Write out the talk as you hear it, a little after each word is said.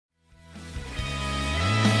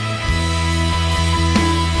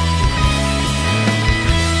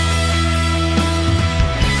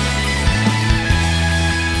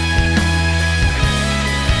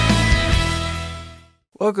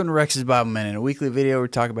Welcome to Rex's Bible Minute, a weekly video where we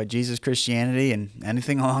talk about Jesus, Christianity, and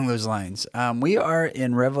anything along those lines. We are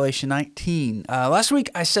in Revelation 19. Last week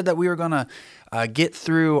I said that we were going to get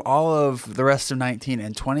through all of the rest of 19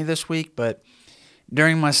 and 20 this week, but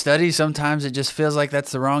during my study, sometimes it just feels like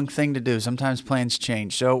that's the wrong thing to do. Sometimes plans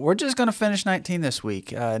change. So we're just going to finish 19 this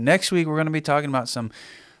week. Next week, we're going to be talking about some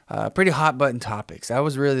pretty hot button topics. That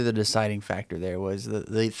was really the deciding factor there, was the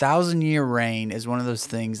 1,000-year reign is one of those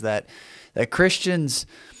things that Christians,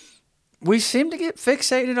 we seem to get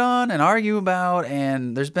fixated on and argue about,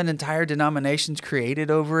 and there's been entire denominations created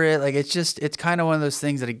over it. Like, it's kind of one of those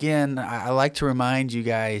things that, again, I like to remind you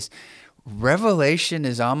guys, Revelation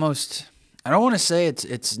is almost, I don't want to say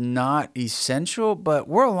it's not essential, but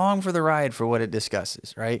we're along for the ride for what it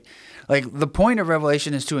discusses, right? Like, the point of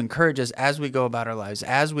Revelation is to encourage us as we go about our lives,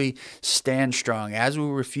 as we stand strong, as we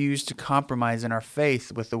refuse to compromise in our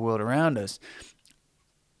faith with the world around us.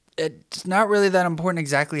 It's not really that important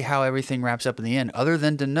exactly how everything wraps up in the end, other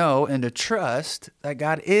than to know and to trust that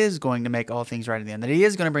God is going to make all things right in the end, that He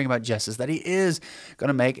is going to bring about justice, that He is going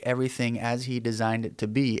to make everything as He designed it to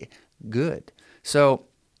be good. So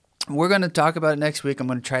we're going to talk about it next week. I'm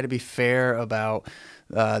going to try to be fair about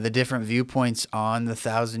the different viewpoints on the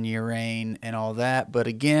 1,000-year reign and all that. But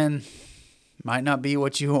again, might not be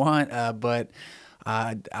what you want, but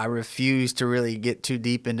I refuse to really get too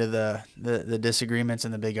deep into the disagreements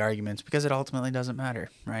and the big arguments, because it ultimately doesn't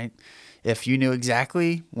matter, right? If you knew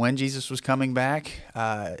exactly when Jesus was coming back,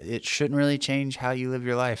 it shouldn't really change how you live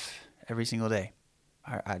your life every single day.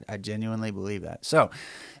 I genuinely believe that. So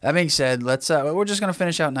that being said, we're just going to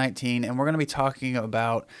finish out 19, and we're going to be talking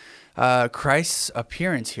about Christ's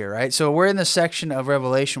appearance here, right? So we're in the section of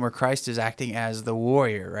Revelation where Christ is acting as the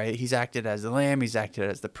warrior, right? He's acted as the lamb, he's acted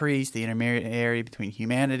as the priest, the intermediary between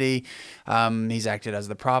humanity, he's acted as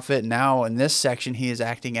the prophet. Now in this section, he is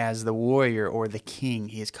acting as the warrior or the king.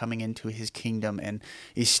 He is coming into his kingdom and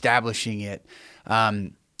establishing it.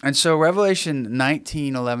 And so Revelation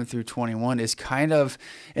 19, 11 through 21 is kind of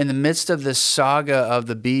in the midst of this saga of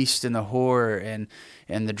the beast and the whore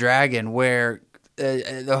and the dragon, where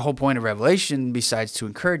the whole point of Revelation, besides to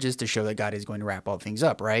encourage, is to show that God is going to wrap all things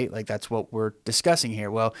up, right? Like, that's what we're discussing here.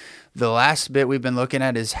 Well, the last bit we've been looking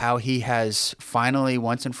at is how He has finally,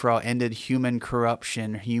 once and for all, ended human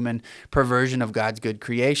corruption, human perversion of God's good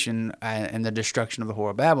creation, and the destruction of the whore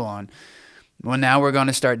of Babylon. Well, now we're going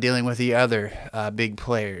to start dealing with the other big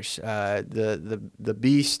players, the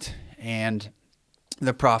beast and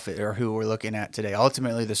the prophet, or who we're looking at today.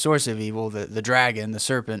 Ultimately, the source of evil, the dragon, the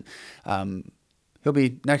serpent. He'll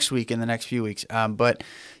be next week, in the next few weeks. But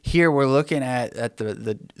here we're looking at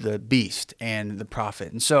the beast and the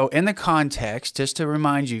prophet. And so in the context, just to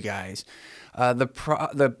remind you guys,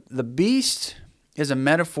 the beast is a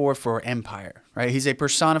metaphor for empire, right? He's a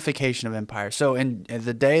personification of empire. So in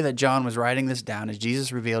the day that John was writing this down, as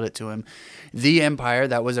Jesus revealed it to him, the empire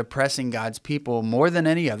that was oppressing God's people more than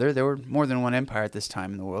any other, there were more than one empire at this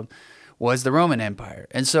time in the world, was the Roman Empire.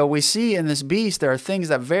 And so we see in this beast, there are things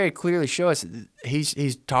that very clearly show us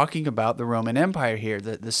he's talking about the Roman Empire here,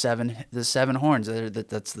 the seven horns,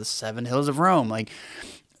 that's the seven hills of Rome. Like,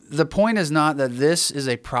 the point is not that this is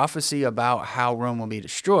a prophecy about how Rome will be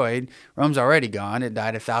destroyed. Rome's already gone. It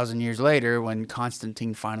died 1,000 years later when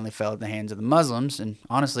Constantine finally fell at the hands of the Muslims. And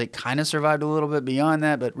honestly, it kind of survived a little bit beyond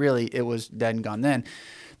that, but really it was dead and gone then.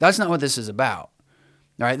 That's not what this is about.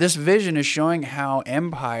 All right, this vision is showing how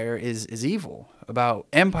empire is evil, about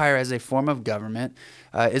empire as a form of government,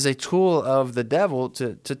 is a tool of the devil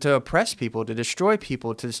to oppress people, to destroy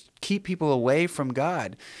people, to keep people away from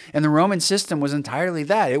God. And the Roman system was entirely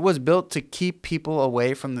that. It was built to keep people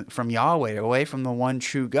away from Yahweh, away from the one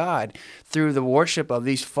true God, through the worship of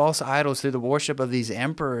these false idols, through the worship of these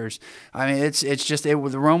emperors. I mean,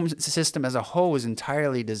 the Roman system as a whole was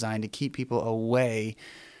entirely designed to keep people away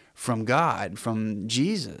from God, from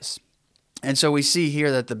Jesus. And so we see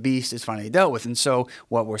here that the beast is finally dealt with. And so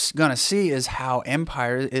what we're going to see is how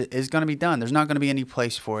empire is going to be done. There's not going to be any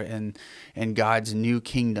place for it in God's new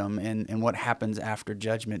kingdom and what happens after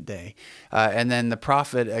Judgment Day. And then the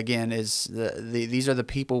prophet, again, is these are the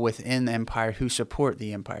people within the empire who support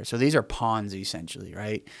the empire. So these are pawns, essentially,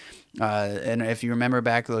 right? And if you remember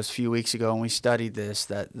back those few weeks ago when we studied this,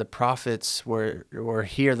 that the prophets were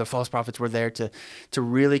here, the false prophets were there to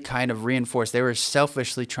really kind of reinforce. They were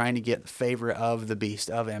selfishly trying to get the favor of the beast,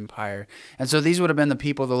 of empire. And so these would have been the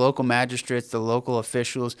people, the local magistrates, the local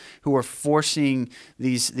officials who were forcing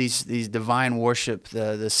these divine worship,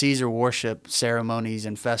 the Caesar worship ceremonies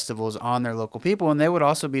and festivals on their local people. And they would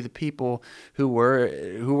also be the people who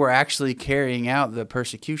were actually carrying out the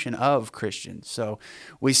persecution of Christians. So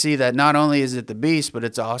we see that not only is it the beast, but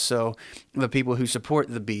it's also the people who support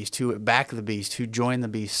the beast, who back the beast, who join the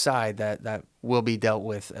beast's side that will be dealt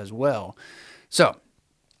with as well. So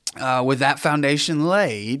with that foundation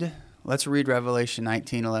laid, let's read Revelation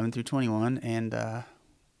 19:11 through 21 and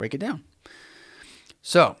break it down.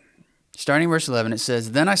 So, starting verse 11, it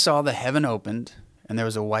says, "Then I saw the heaven opened, and there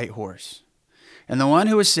was a white horse. And the one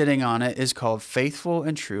who was sitting on it is called Faithful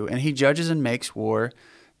and True, and he judges and makes war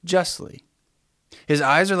justly. His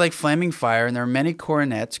eyes are like flaming fire, and there are many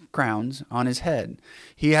crowns on his head.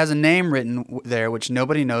 He has a name written there which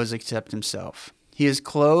nobody knows except himself. He is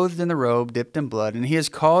clothed in the robe dipped in blood, and he is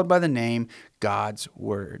called by the name God's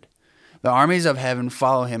Word. The armies of heaven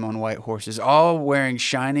follow him on white horses, all wearing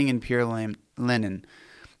shining and pure linen.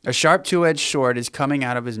 A sharp two-edged sword is coming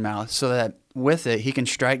out of his mouth, so that with it he can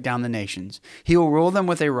strike down the nations. He will rule them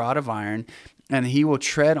with a rod of iron, and he will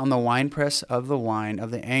tread on the winepress of the wine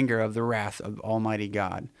of the anger of the wrath of Almighty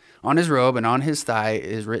God. On his robe and on his thigh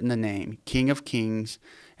is written the name, King of Kings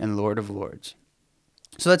and Lord of Lords."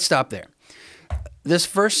 So let's stop there. This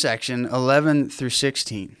first section, 11 through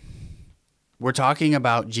 16, we're talking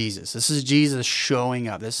about Jesus. This is Jesus showing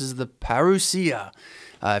up. This is the parousia.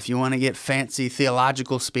 If you want to get fancy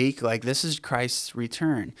theological speak, like this is Christ's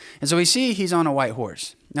return. And so we see he's on a white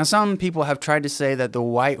horse. Now, some people have tried to say that the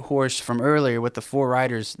white horse from earlier with the four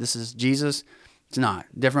riders, this is Jesus. It's not.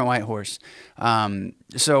 Different white horse.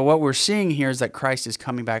 So what we're seeing here is that Christ is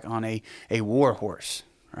coming back on a war horse,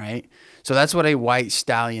 right? So that's what a white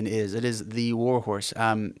stallion is. It is the war horse.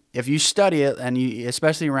 If you study it, and you,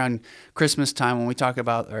 especially around Christmas time when we talk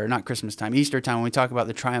about, or not Christmas time, Easter time when we talk about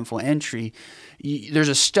the triumphal entry, there's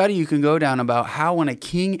a study you can go down about how when a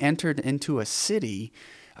king entered into a city,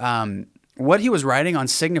 what he was riding on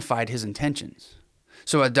signified his intentions.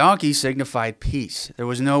 So a donkey signified peace. There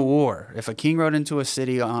was no war. If a king rode into a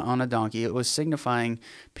city on a donkey, it was signifying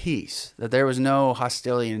peace, that there was no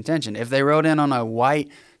hostility and intention. If they rode in on a white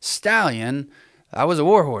stallion, that was a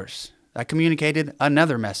war horse. That communicated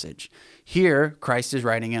another message. Here, Christ is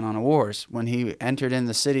riding in on a war horse. When he entered in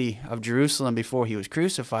the city of Jerusalem before he was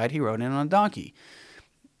crucified, he rode in on a donkey.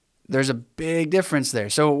 There's a big difference there.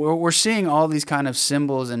 So we're seeing all these kind of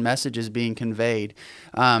symbols and messages being conveyed.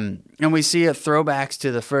 And we see it throwbacks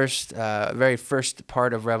to the very first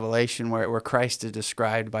part of Revelation where Christ is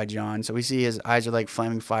described by John. So we see his eyes are like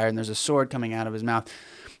flaming fire, and there's a sword coming out of his mouth.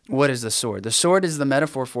 What is the sword? The sword is the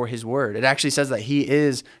metaphor for his word. It actually says that he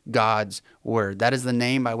is God's word. That is the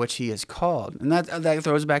name by which he is called. And that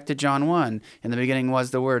throws back to John 1. In the beginning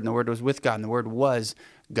was the Word, and the Word was with God, and the Word was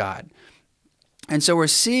God. And so we're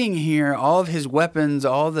seeing here all of his weapons,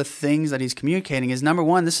 all the things that he's communicating is, number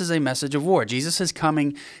one, this is a message of war. Jesus is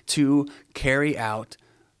coming to carry out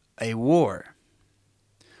a war.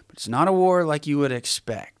 But it's not a war like you would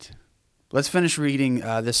expect. Let's finish reading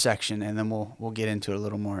this section, and then we'll get into it a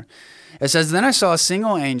little more. It says, "Then I saw a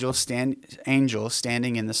single angel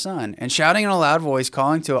standing in the sun, and shouting in a loud voice,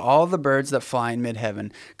 calling to all the birds that fly in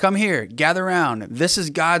mid-heaven, 'Come here, gather round. This is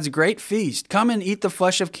God's great feast. Come and eat the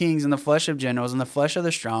flesh of kings, and the flesh of generals, and the flesh of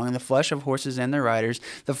the strong, and the flesh of horses and their riders,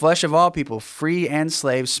 the flesh of all people, free and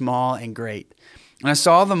slave, small and great.' And I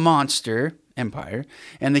saw the monster, empire,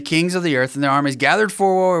 and the kings of the earth and their armies gathered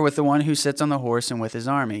for war with the one who sits on the horse and with his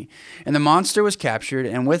army. And the monster was captured,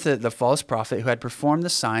 and with it the false prophet who had performed the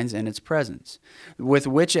signs in its presence, with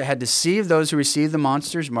which it had deceived those who received the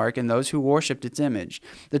monster's mark and those who worshipped its image.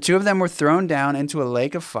 The two of them were thrown down into a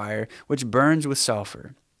lake of fire, which burns with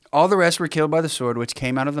sulfur. All the rest were killed by the sword which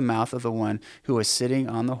came out of the mouth of the one who was sitting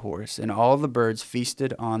on the horse, and all the birds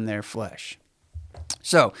feasted on their flesh."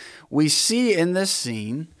 So we see in this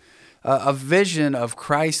scene a vision of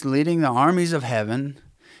Christ leading the armies of heaven,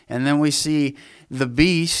 and then we see the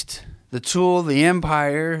beast, the tool, the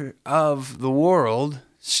empire of the world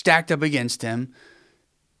stacked up against him,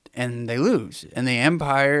 and they lose. And the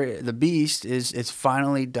empire, the beast, is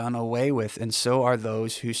finally done away with, and so are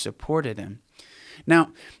those who supported him. Now,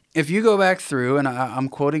 if you go back through, and I'm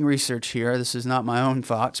quoting research here, this is not my own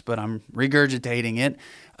thoughts, but I'm regurgitating it,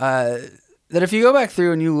 that if you go back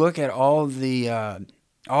through and you look at all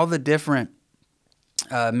the different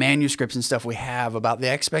manuscripts and stuff we have about the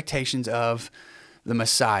expectations of the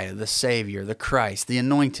Messiah, the Savior, the Christ, the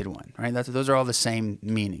Anointed One, right? Those are all the same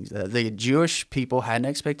meanings. The Jewish people had an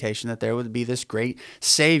expectation that there would be this great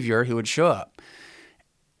Savior who would show up.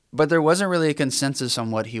 But there wasn't really a consensus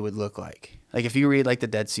on what he would look like. Like if you read like the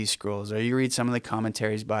Dead Sea Scrolls, or you read some of the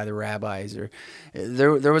commentaries by the rabbis, or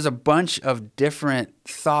there was a bunch of different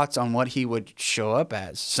thoughts on what he would show up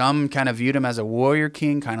as. Some kind of viewed him as a warrior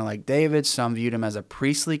king, kind of like David. Some viewed him as a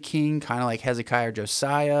priestly king, kind of like Hezekiah or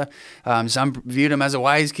Josiah. Some viewed him as a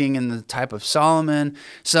wise king in the type of Solomon.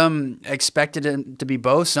 Some expected him to be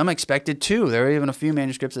both. Some expected two. There are even a few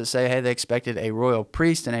manuscripts that say, hey, they expected a royal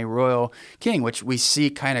priest and a royal king, which we see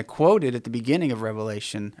kind of quoted at the beginning of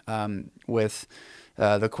Revelation, with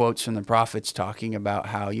the quotes from the prophets talking about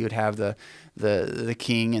how you would have the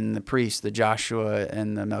king and the priest, the Joshua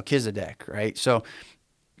and the Melchizedek, right? So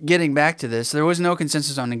getting back to this, there was no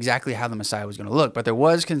consensus on exactly how the Messiah was going to look, but there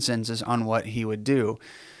was consensus on what he would do,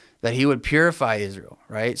 that he would purify Israel,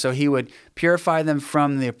 right? So he would purify them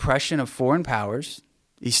from the oppression of foreign powers,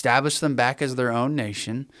 establish them back as their own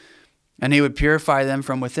nation, and he would purify them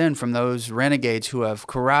from within, from those renegades who have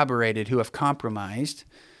corroborated, who have compromised.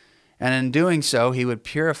 And in doing so, he would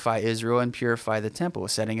purify Israel and purify the temple,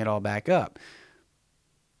 setting it all back up.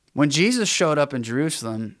 When Jesus showed up in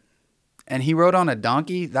Jerusalem and he rode on a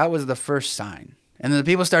donkey, that was the first sign. And then the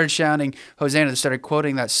people started shouting, Hosanna. They started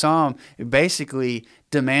quoting that psalm, basically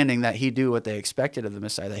demanding that he do what they expected of the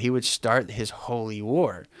Messiah, that he would start his holy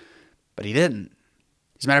war. But he didn't.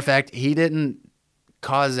 As a matter of fact, he didn't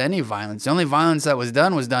cause any violence. The only violence that was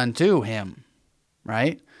done to him,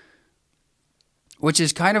 right? Which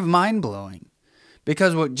is kind of mind-blowing,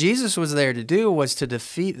 because what Jesus was there to do was to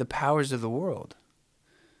defeat the powers of the world.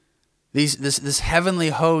 This heavenly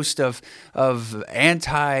host of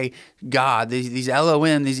anti-God, these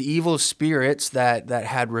Elohim, these evil spirits that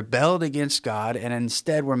had rebelled against God and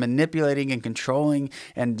instead were manipulating and controlling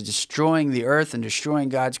and destroying the earth and destroying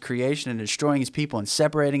God's creation and destroying his people and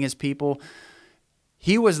separating his people.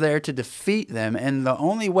 He was there to defeat them, and the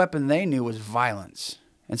only weapon they knew was violence.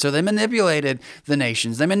 And so they manipulated the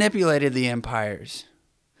nations. They manipulated the empires.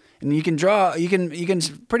 And you can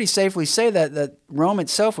pretty safely say that Rome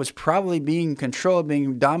itself was probably being controlled,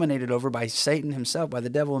 being dominated over by Satan himself, by the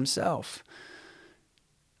devil himself.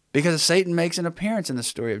 Because Satan makes an appearance in the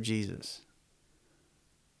story of Jesus.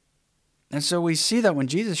 And so we see that when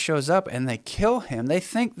Jesus shows up and they kill him, they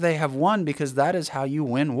think they have won, because that is how you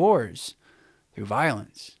win wars, through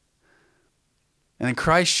violence. And then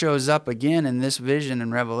Christ shows up again in this vision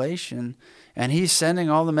in Revelation, and he's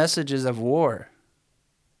sending all the messages of war.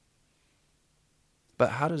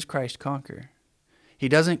 But how does Christ conquer? He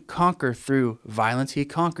doesn't conquer through violence. He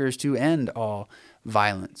conquers to end all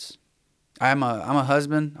violence. I'm a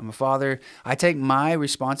husband. I'm a father. I take my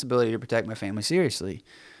responsibility to protect my family seriously.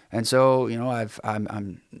 And so,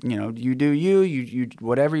 you do you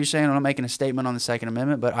whatever you're saying. I'm not making a statement on the Second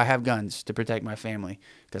Amendment, but I have guns to protect my family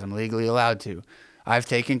because I'm legally allowed to. I've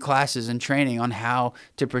taken classes and training on how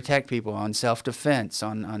to protect people, on self-defense.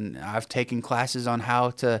 I've taken classes on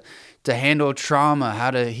how to handle trauma,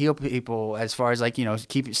 how to heal people, as far as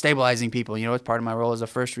keep stabilizing people. It's part of my role as a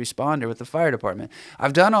first responder with the fire department.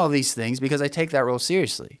 I've done all these things because I take that role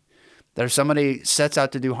seriously. That if somebody sets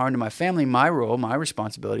out to do harm to my family, my role, my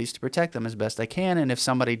responsibility is to protect them as best I can. And if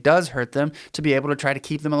somebody does hurt them, to be able to try to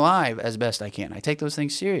keep them alive as best I can. I take those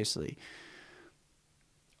things seriously.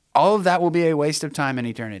 All of that will be a waste of time in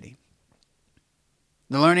eternity.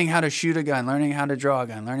 The learning how to shoot a gun, learning how to draw a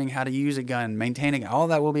gun, learning how to use a gun, maintain a gun, all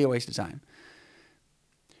that will be a waste of time.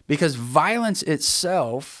 Because violence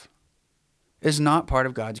itself is not part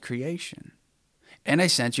of God's creation. In a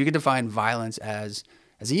sense, you could define violence as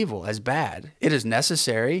evil, as bad. It is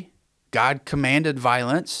necessary. God commanded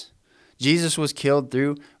violence. Jesus was killed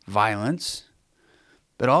through violence.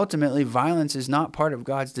 But ultimately, violence is not part of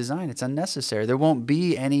God's design. It's unnecessary. There won't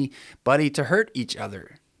be anybody to hurt each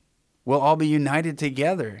other. We'll all be united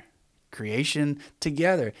together. Creation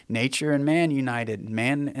together. Nature and man united.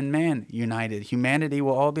 Man and man united. Humanity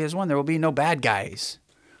will all be as one. There will be no bad guys.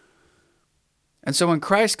 And so when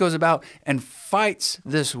Christ goes about and fights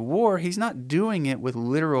this war, he's not doing it with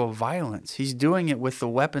literal violence. He's doing it with the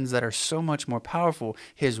weapons that are so much more powerful,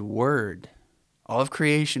 his word. All of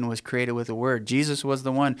creation was created with a word. Jesus was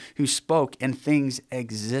the one who spoke and things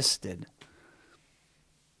existed.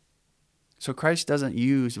 So Christ doesn't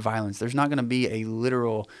use violence. There's not going to be a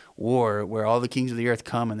literal war where all the kings of the earth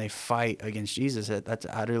come and they fight against Jesus. That's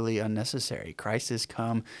utterly unnecessary. Christ has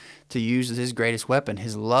come to use his greatest weapon,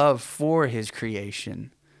 his love for his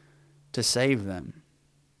creation, to save them.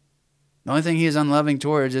 The only thing he is unloving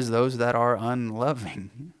towards is those that are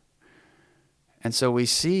unloving. And so we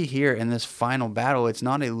see here in this final battle, it's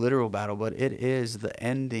not a literal battle, but it is the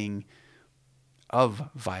ending of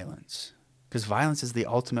violence. Because violence is the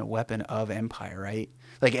ultimate weapon of empire, right?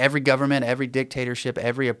 Like every government, every dictatorship,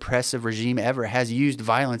 every oppressive regime ever has used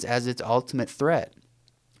violence as its ultimate threat.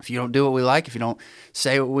 If you don't do what we like, if you don't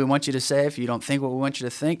say what we want you to say, if you don't think what we want you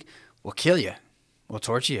to think, we'll kill you. We'll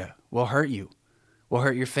torture you. We'll hurt you. We'll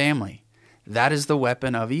hurt your family. That is the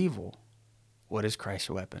weapon of evil. What is Christ's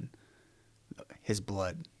weapon? His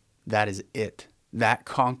blood. That is it. That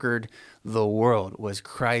conquered the world, was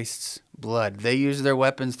Christ's blood. They used their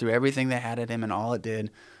weapons, threw everything they had at him, and all it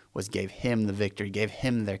did was gave him the victory, gave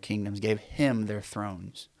him their kingdoms, gave him their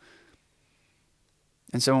thrones.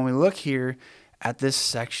 And so when we look here at this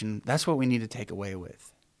section, that's what we need to take away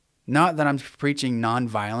with. Not that I'm preaching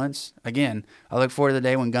nonviolence. Again, I look forward to the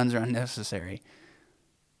day when guns are unnecessary.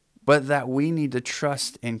 But that we need to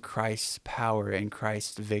trust in Christ's power and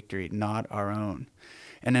Christ's victory, not our own.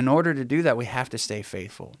 And in order to do that, we have to stay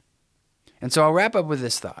faithful. And so I'll wrap up with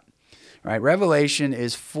this thought. Right? Revelation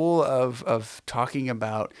is full of talking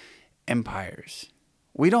about empires.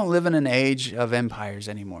 We don't live in an age of empires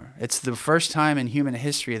anymore. It's the first time in human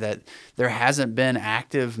history that there hasn't been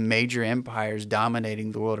active major empires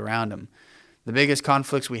dominating the world around them. The biggest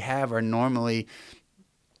conflicts we have are normally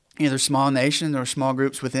either small nations or small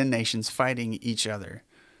groups within nations fighting each other,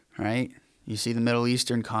 right? You see the Middle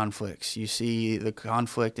Eastern conflicts. You see the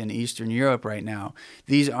conflict in Eastern Europe right now.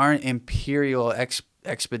 These aren't imperial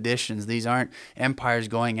expeditions. These aren't empires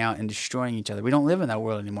going out and destroying each other. We don't live in that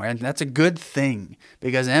world anymore. And that's a good thing,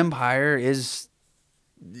 because empire is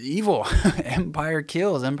evil. Empire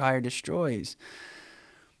kills. Empire destroys.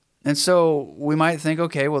 And so we might think,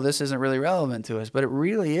 okay, well, this isn't really relevant to us, but it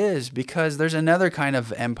really is, because there's another kind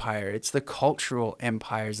of empire. It's the cultural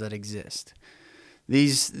empires that exist.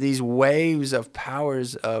 These waves of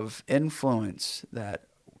powers of influence that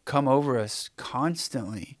come over us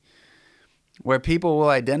constantly, where people will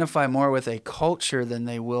identify more with a culture than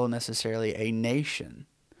they will necessarily a nation.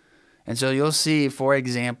 And so you'll see, for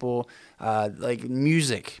example, like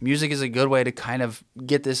music. Music is a good way to kind of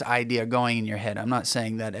get this idea going in your head. I'm not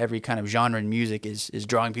saying that every kind of genre in music is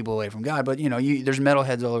drawing people away from God, but there's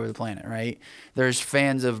metalheads all over the planet, right? There's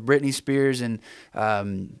fans of Britney Spears and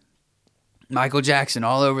Michael Jackson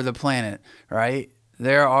all over the planet, right?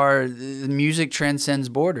 Music transcends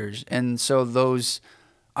borders, and so those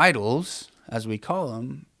idols, as we call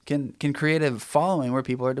them, can create a following where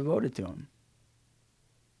people are devoted to them.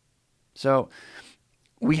 So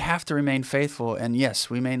we have to remain faithful, and yes,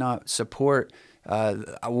 we may not support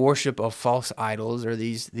a worship of false idols or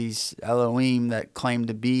these Elohim that claim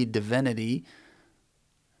to be divinity,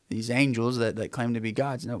 these angels that claim to be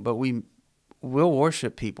gods. No, but we will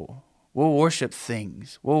worship people. We'll worship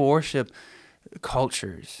things. We'll worship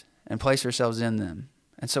cultures and place ourselves in them.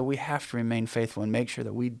 And so we have to remain faithful and make sure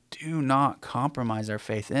that we do not compromise our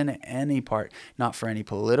faith in any part, not for any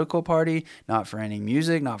political party, not for any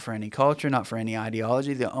music, not for any culture, not for any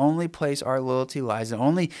ideology. The only place our loyalty lies, the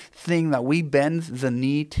only thing that we bend the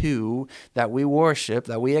knee to, that we worship,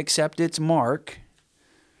 that we accept its mark,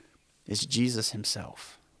 is Jesus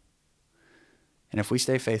himself. And if we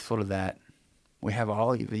stay faithful to that, we have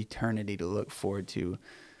all of eternity to look forward to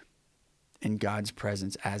in God's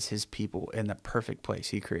presence as his people in the perfect place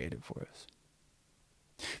he created for us.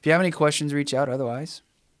 If you have any questions, reach out. Otherwise,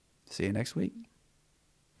 see you next week.